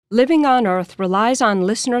Living on Earth relies on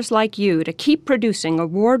listeners like you to keep producing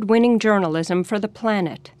award-winning journalism for the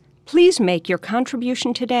planet. Please make your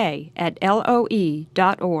contribution today at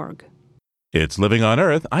LOE.org. It's Living on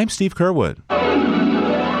Earth. I'm Steve Curwood.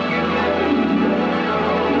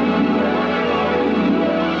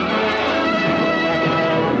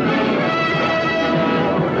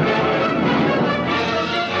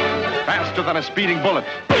 Faster than a speeding bullet.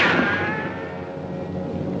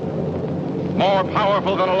 More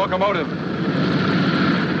powerful than a locomotive.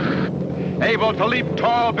 Able to leap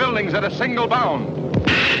tall buildings at a single bound.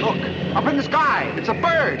 Look, up in the sky. It's a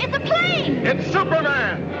bird. It's a plane. It's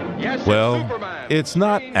Superman. Yes, Well, it's Superman. it's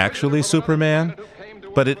not actually Superman,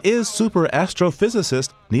 but it is super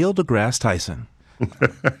astrophysicist Neil deGrasse Tyson.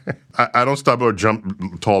 I don't stop or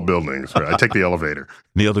jump tall buildings. Right? I take the elevator.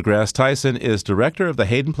 Neil deGrasse Tyson is director of the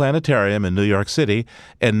Hayden Planetarium in New York City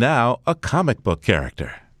and now a comic book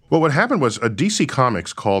character. Well, what happened was a DC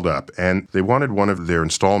Comics called up, and they wanted one of their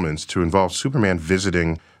installments to involve Superman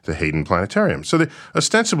visiting the Hayden Planetarium. So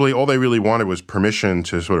ostensibly, all they really wanted was permission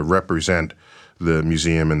to sort of represent the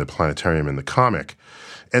museum and the planetarium in the comic.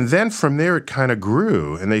 And then from there, it kind of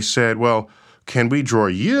grew, and they said, well, can we draw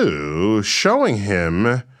you showing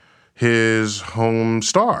him his home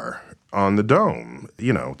star on the dome?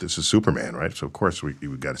 You know, this is Superman, right? So, of course, we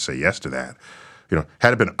got to say yes to that. You know,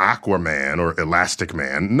 had it been Aquaman or Elastic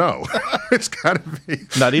Man, no. It's got to be...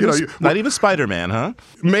 Not even Spider-Man, huh?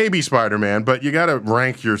 Maybe Spider-Man, but you got to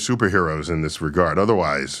rank your superheroes in this regard.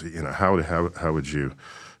 Otherwise, you know, how would you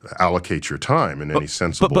allocate your time in any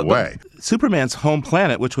sensible way? But Superman's home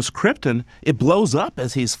planet, which was Krypton, it blows up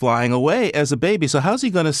as he's flying away as a baby. So how's he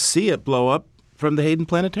going to see it blow up from the Hayden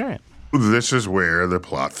Planetarium? This is where the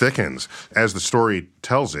plot thickens. As the story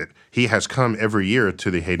tells it, he has come every year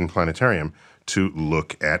to the Hayden Planetarium to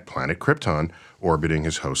look at planet Krypton orbiting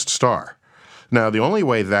his host star. Now, the only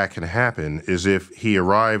way that can happen is if he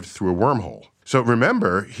arrived through a wormhole. So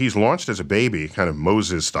remember, he's launched as a baby, kind of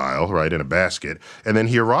Moses style, right, in a basket, and then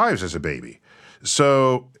he arrives as a baby.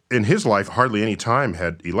 So in his life, hardly any time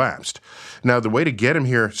had elapsed. Now, the way to get him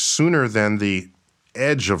here sooner than the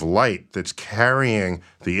edge of light that's carrying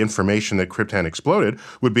the information that Krypton exploded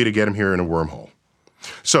would be to get him here in a wormhole.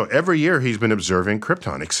 So every year he's been observing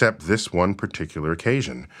Krypton, except this one particular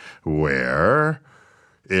occasion, where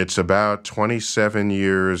it's about 27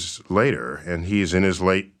 years later, and he's in his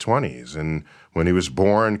late 20s, and when he was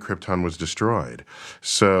born, Krypton was destroyed.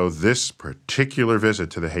 So this particular visit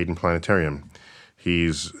to the Hayden Planetarium,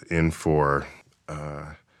 he's in for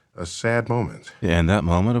a sad moment. And that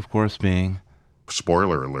moment, of course, being...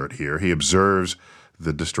 Spoiler alert here, he observes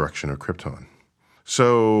the destruction of Krypton.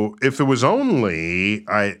 So if it was only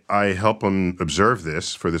I help them observe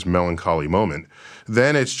this for this melancholy moment,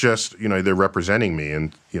 then it's just, you know, they're representing me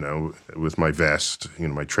and, you know, with my vest, you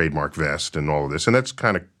know, my trademark vest and all of this. And that's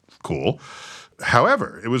kind of cool.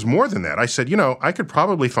 However, it was more than that. I said, you know, I could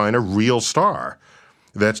probably find a real star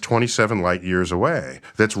that's 27 light years away,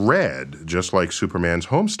 that's red, just like Superman's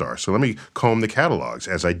home star. So let me comb the catalogs.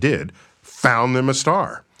 As I did, found them a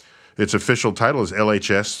star. Its official title is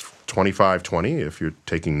LHS 2520, if you're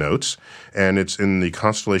taking notes, and it's in the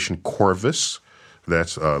constellation Corvus.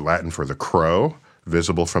 That's Latin for the crow,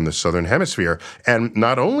 visible from the southern hemisphere. And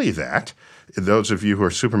not only that, those of you who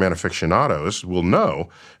are Superman aficionados will know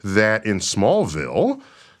that in Smallville,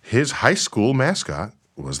 his high school mascot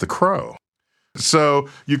was the crow. So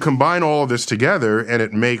you combine all of this together, and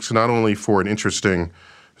it makes not only for an interesting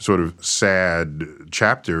sort of sad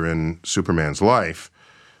chapter in Superman's life,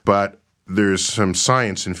 but there's some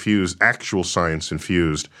actual science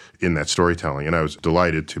infused in that storytelling, and I was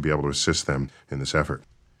delighted to be able to assist them in this effort.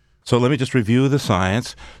 So let me just review the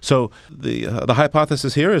science. So the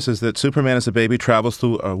hypothesis here is that Superman as a baby travels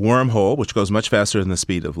through a wormhole, which goes much faster than the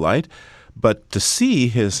speed of light. But to see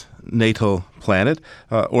his natal planet,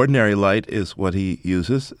 ordinary light is what he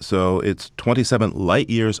uses. So it's 27 light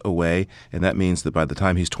years away, and that means that by the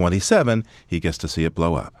time he's 27, he gets to see it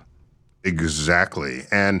blow up. Exactly.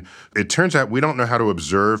 And it turns out we don't know how to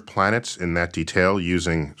observe planets in that detail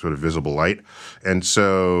using sort of visible light. And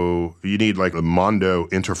so you need like a Mondo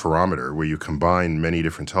interferometer where you combine many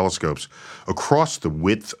different telescopes across the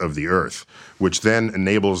width of the Earth, which then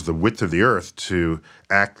enables the width of the Earth to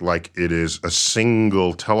act like it is a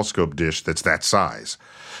single telescope dish that's that size.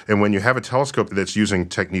 And when you have a telescope that's using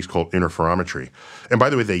techniques called interferometry, and by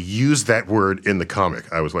the way, they use that word in the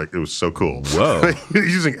comic. I was like, it was so cool. Whoa.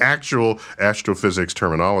 Using actual typical astrophysics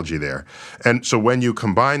terminology there. And so when you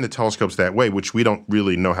combine the telescopes that way, which we don't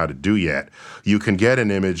really know how to do yet, you can get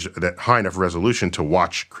an image that high enough resolution to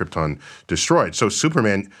watch Krypton destroyed. So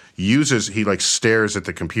Superman he stares at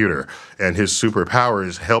the computer, and his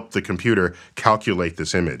superpowers help the computer calculate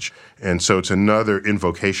this image. And so it's another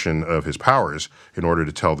invocation of his powers in order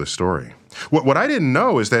to tell this story. What I didn't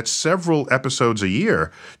know is that several episodes a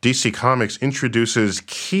year, DC Comics introduces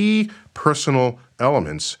key personal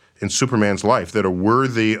elements in Superman's life that are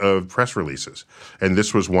worthy of press releases. And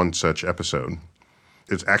this was one such episode.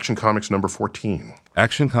 It's Action Comics number 14.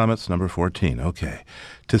 Action Comics number 14, okay.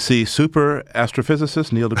 To see super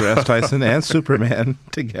astrophysicist Neil deGrasse Tyson and Superman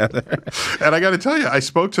together. And I got to tell you, I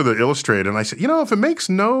spoke to the illustrator and I said, if it makes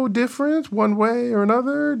no difference one way or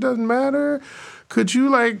another, doesn't matter, could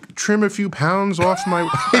you trim a few pounds off my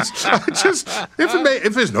waist?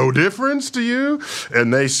 If there's no difference to you?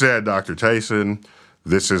 And they said, Dr. Tyson,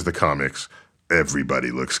 this is the comics.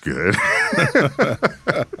 Everybody looks good.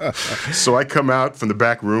 So I come out from the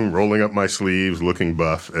back room, rolling up my sleeves, looking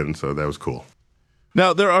buff, and so that was cool.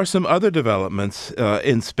 Now, there are some other developments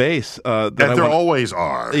in space. That there always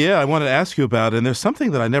are. Yeah, I want to ask you about, and there's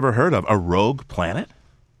something that I never heard of, a rogue planet?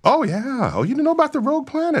 Oh, yeah. Oh, you didn't know about the rogue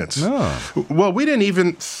planets? No. Well, we didn't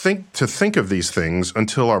even think of these things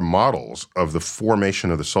until our models of the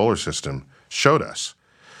formation of the solar system showed us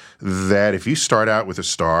that if you start out with a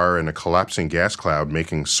star and a collapsing gas cloud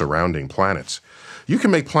making surrounding planets, you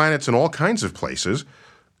can make planets in all kinds of places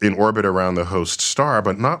in orbit around the host star,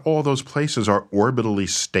 but not all those places are orbitally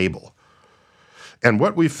stable. And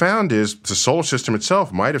what we found is the solar system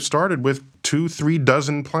itself might have started with 2-3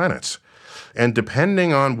 dozen planets. And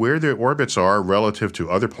depending on where their orbits are relative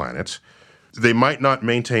to other planets, they might not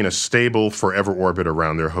maintain a stable forever orbit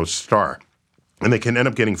around their host star. And they can end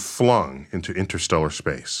up getting flung into interstellar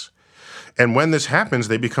space. And when this happens,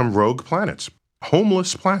 they become rogue planets,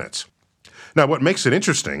 homeless planets. Now, what makes it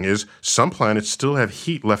interesting is some planets still have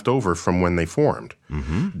heat left over from when they formed.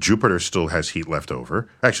 Mm-hmm. Jupiter still has heat left over.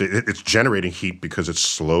 Actually, it's generating heat because it's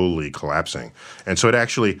slowly collapsing. And so it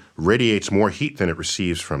actually radiates more heat than it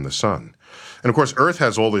receives from the sun. And of course, Earth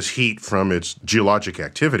has all this heat from its geologic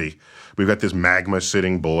activity. We've got this magma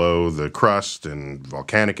sitting below the crust and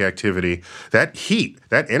volcanic activity. That heat,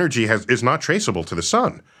 that energy is not traceable to the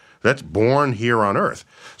sun. That's born here on Earth.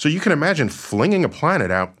 So you can imagine flinging a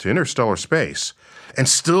planet out to interstellar space and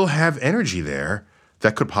still have energy there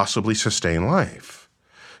that could possibly sustain life.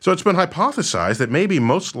 So it's been hypothesized that maybe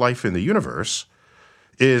most life in the universe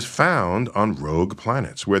is found on rogue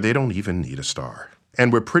planets where they don't even need a star.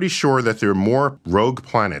 And we're pretty sure that there are more rogue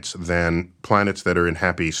planets than planets that are in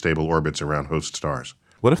happy, stable orbits around host stars.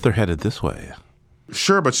 What if they're headed this way?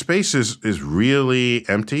 Sure, but space is really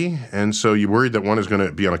empty, and so you're worried that one is going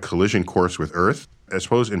to be on a collision course with Earth. I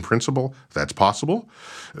suppose in principle that's possible,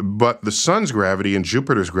 but the sun's gravity and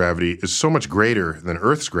Jupiter's gravity is so much greater than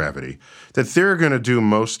Earth's gravity that they're going to do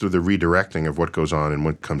most of the redirecting of what goes on and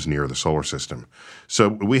what comes near the solar system. So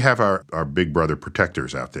we have our big brother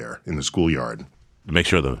protectors out there in the schoolyard. Make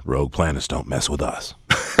sure the rogue planets don't mess with us.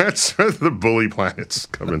 That's the bully planets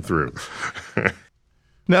coming through.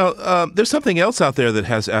 Now, there's something else out there that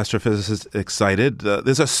has astrophysicists excited.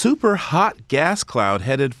 There's a super hot gas cloud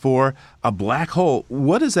headed for a black hole.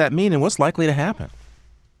 What does that mean, and what's likely to happen?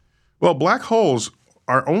 Well, black holes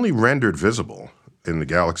are only rendered visible in the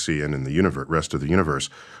galaxy and in the rest of the universe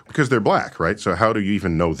because they're black, right? So how do you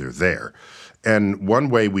even know they're there? And one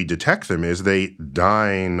way we detect them is they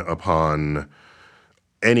dine upon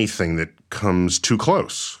anything that comes too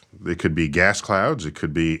close. It could be gas clouds. It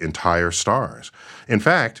could be entire stars. In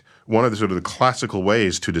fact, one of the sort of the classical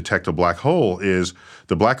ways to detect a black hole is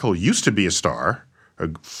the black hole used to be a star, a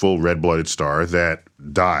full red-blooded star that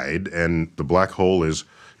died, and the black hole is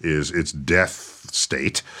its death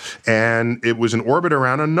state, and it was in orbit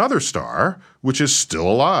around another star, which is still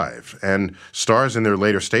alive. And stars in their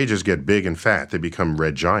later stages get big and fat. They become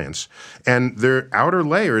red giants. And their outer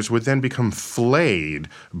layers would then become flayed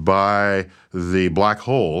by the black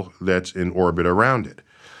hole that's in orbit around it.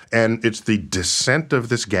 And it's the descent of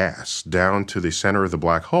this gas down to the center of the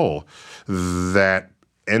black hole that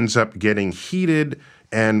ends up getting heated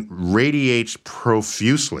and radiates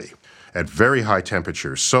profusely at very high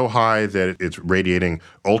temperatures, so high that it's radiating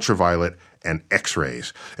ultraviolet and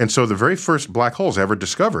X-rays. And so the very first black holes ever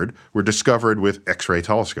discovered were discovered with X-ray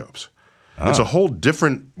telescopes. Oh. It's a whole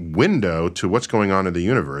different window to what's going on in the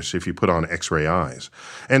universe if you put on X-ray eyes.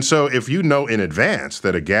 And so if you know in advance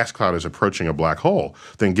that a gas cloud is approaching a black hole,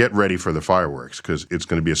 then get ready for the fireworks because it's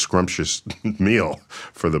going to be a scrumptious meal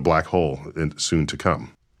for the black hole soon to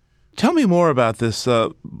come. Tell me more about this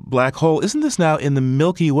black hole. Isn't this now in the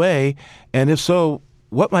Milky Way? And if so,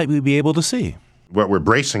 what might we be able to see? What we're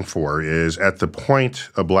bracing for is at the point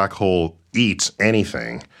a black hole eats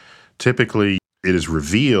anything, typically it is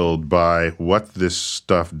revealed by what this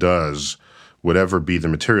stuff does, whatever be the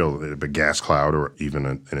material, a gas cloud or even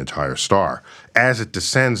an entire star. As it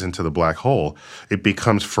descends into the black hole, it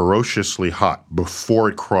becomes ferociously hot before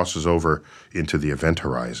it crosses over into the event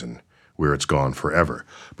horizon, where it's gone forever.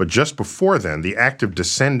 But just before then, the act of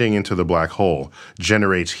descending into the black hole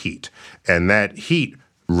generates heat, and that heat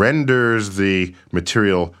renders the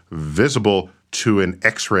material visible to an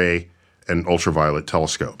X-ray and ultraviolet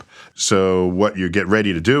telescope. So what you get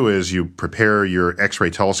ready to do is you prepare your X-ray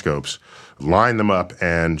telescopes, line them up,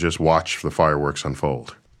 and just watch the fireworks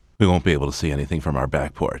unfold. We won't be able to see anything from our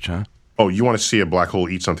back porch, huh? Oh, you want to see a black hole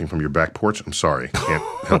eat something from your back porch? I'm sorry, can't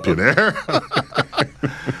help you there.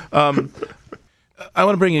 I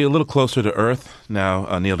want to bring you a little closer to Earth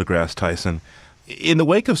now, Neil deGrasse Tyson. In the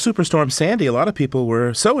wake of Superstorm Sandy, a lot of people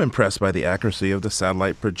were so impressed by the accuracy of the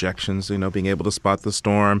satellite projections, being able to spot the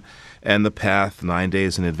storm and the path 9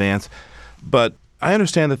 days in advance. But I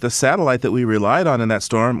understand that the satellite that we relied on in that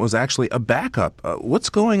storm was actually a backup. What's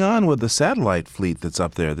going on with the satellite fleet that's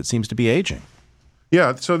up there that seems to be aging?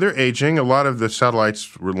 Yeah, so they're aging. A lot of the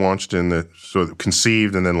satellites were launched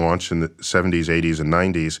conceived and then launched in the 70s, 80s, and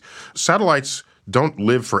 90s. Satellites don't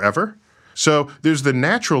live forever. So there's the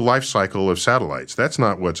natural life cycle of satellites. That's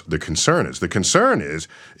not what the concern is. The concern is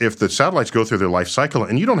if the satellites go through their life cycle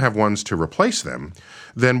and you don't have ones to replace them,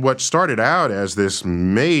 then what started out as this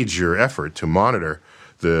major effort to monitor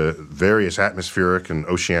the various atmospheric and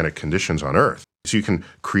oceanic conditions on Earth, so you can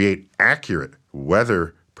create accurate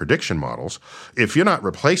weather prediction models, if you're not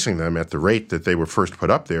replacing them at the rate that they were first put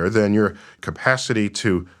up there, then your capacity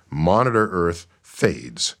to monitor Earth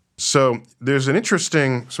fades. So there's an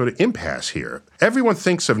interesting sort of impasse here. Everyone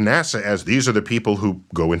thinks of NASA as these are the people who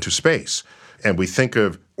go into space, and we think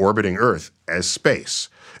of orbiting Earth as space.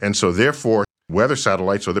 And so therefore, weather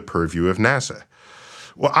satellites are the purview of NASA.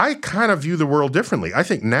 Well, I kind of view the world differently. I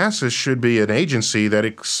think NASA should be an agency that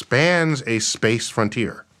expands a space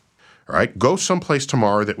frontier. All right, go someplace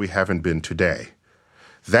tomorrow that we haven't been today.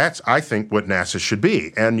 That's, I think, what NASA should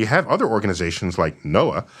be. And you have other organizations like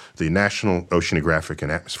NOAA, the National Oceanographic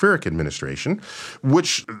and Atmospheric Administration,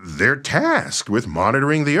 which they're tasked with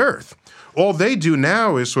monitoring the Earth. All they do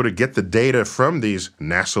now is sort of get the data from these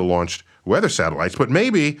NASA-launched weather satellites, but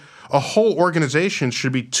maybe a whole organization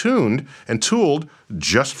should be tuned and tooled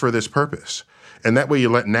just for this purpose. And that way you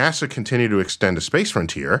let NASA continue to extend a space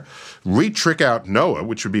frontier, re-trick out NOAA,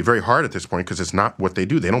 which would be very hard at this point because it's not what they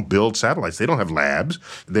do. They don't build satellites. They don't have labs.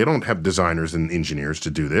 They don't have designers and engineers to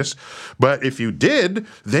do this. But if you did,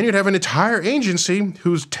 then you'd have an entire agency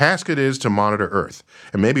whose task it is to monitor Earth.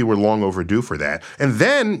 And maybe we're long overdue for that. And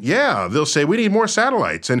then, yeah, they'll say we need more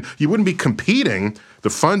satellites. And you wouldn't be competing the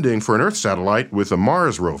funding for an Earth satellite with a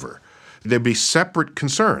Mars rover. There'd be separate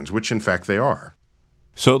concerns, which in fact they are.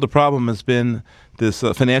 So the problem has been this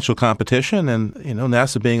financial competition, and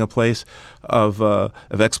NASA being a place of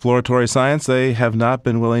exploratory science, they have not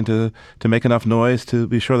been willing to make enough noise to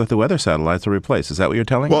be sure that the weather satellites are replaced. Is that what you're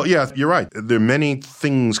telling me? Well, yeah, you're right. There are many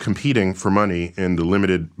things competing for money in the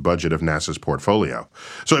limited budget of NASA's portfolio.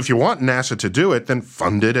 So if you want NASA to do it, then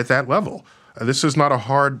fund it at that level. This is not a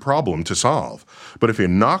hard problem to solve. But if you're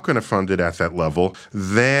not going to fund it at that level,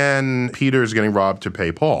 then Peter's getting robbed to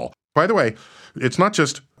pay Paul. By the way, it's not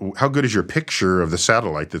just how good is your picture of the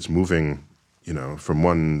satellite that's moving, from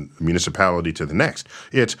one municipality to the next.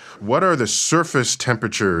 It's what are the surface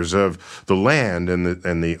temperatures of the land and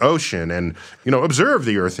the ocean, and observe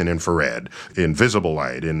the Earth in infrared, in visible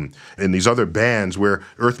light, in these other bands where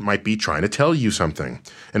Earth might be trying to tell you something.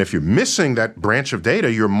 And if you're missing that branch of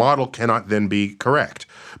data, your model cannot then be correct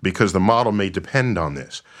because the model may depend on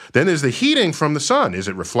this. Then there's the heating from the sun. Is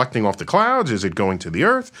it reflecting off the clouds? Is it going to the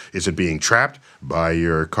Earth? Is it being trapped by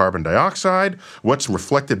your carbon dioxide? What's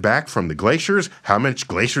reflected back from the glaciers? How much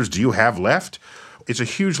glaciers do you have left? It's a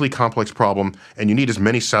hugely complex problem, and you need as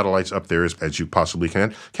many satellites up there as you possibly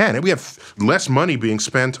can. And we have less money being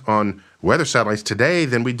spent on weather satellites today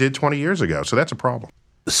than we did 20 years ago, so that's a problem.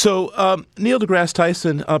 So, Neil deGrasse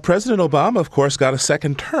Tyson, President Obama, of course, got a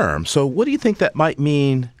second term. So what do you think that might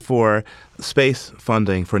mean for space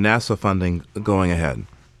funding, for NASA funding going ahead?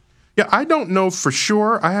 Yeah, I don't know for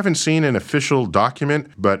sure. I haven't seen an official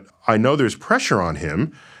document, but I know there's pressure on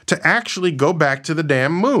him to actually go back to the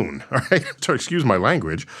damn moon. All right? So excuse my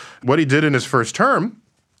language. What he did in his first term,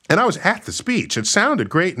 and I was at the speech. It sounded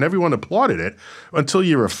great, and everyone applauded it until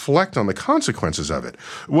you reflect on the consequences of it.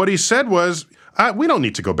 What he said was, we don't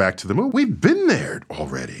need to go back to the moon. We've been there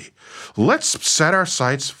already. let's set our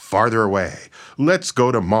sights farther away. Let's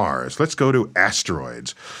go to Mars. Let's go to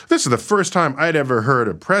asteroids. This is the first time I'd ever heard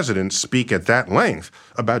a president speak at that length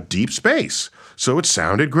about deep space. So it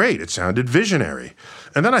sounded great. It sounded visionary.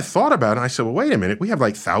 And then I thought about it, and I said, well, wait a minute. We have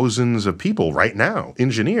like thousands of people right now,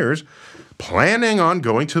 engineers, planning on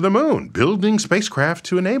going to the moon, building spacecraft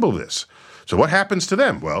to enable this. So what happens to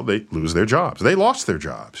them? Well, they lose their jobs. They lost their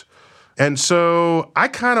jobs. And so I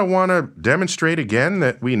kind of want to demonstrate again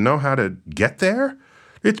that we know how to get there.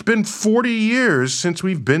 It's been 40 years since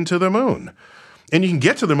we've been to the moon. And you can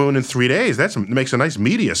get to the moon in 3 days. That makes a nice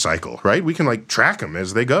media cycle, right? We can like track them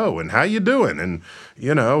as they go and how you doing and,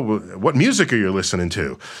 you know, what music are you listening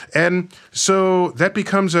to? And so that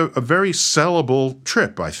becomes a very sellable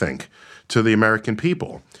trip, I think, to the American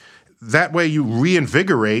people. That way you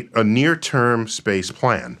reinvigorate a near-term space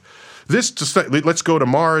plan. Let's go to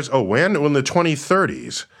Mars. Oh, when? In the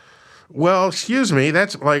 2030s. Well, excuse me,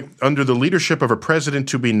 that's like under the leadership of a president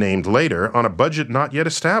to be named later on a budget not yet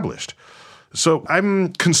established. So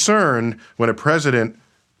I'm concerned when a president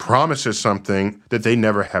promises something that they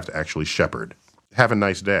never have to actually shepherd. Have a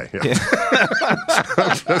nice day. Yeah.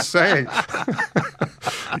 I'm just saying.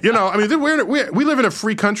 You know, I mean, we live in a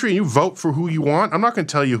free country and you vote for who you want. I'm not going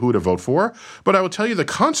to tell you who to vote for, but I will tell you the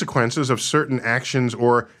consequences of certain actions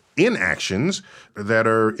or inactions that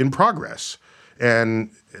are in progress.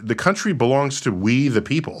 And the country belongs to we the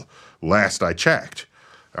people, last I checked.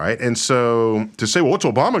 All right. And so to say, well, what's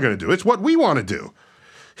Obama going to do? It's what we want to do.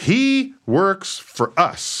 He works for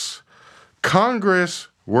us. Congress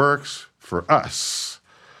works for us.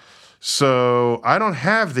 So I don't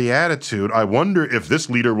have the attitude, I wonder if this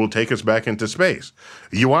leader will take us back into space.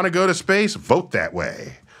 You want to go to space? Vote that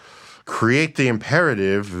way. Create the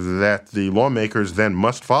imperative that the lawmakers then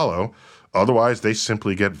must follow. Otherwise, they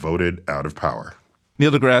simply get voted out of power.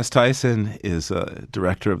 Neil deGrasse Tyson is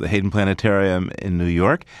director of the Hayden Planetarium in New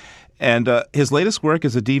York, and his latest work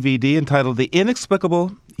is a DVD entitled The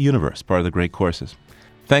Inexplicable Universe, part of the Great Courses.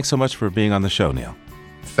 Thanks so much for being on the show, Neil.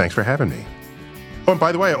 Thanks for having me. Oh, and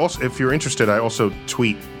by the way, also, if you're interested, I also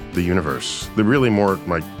tweet the universe. They're really more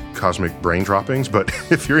like cosmic brain droppings, but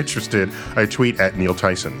if you're interested, I tweet at Neil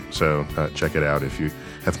Tyson. So check it out if you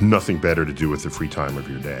have nothing better to do with the free time of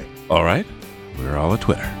your day. All right. We're all at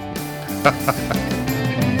Twitter.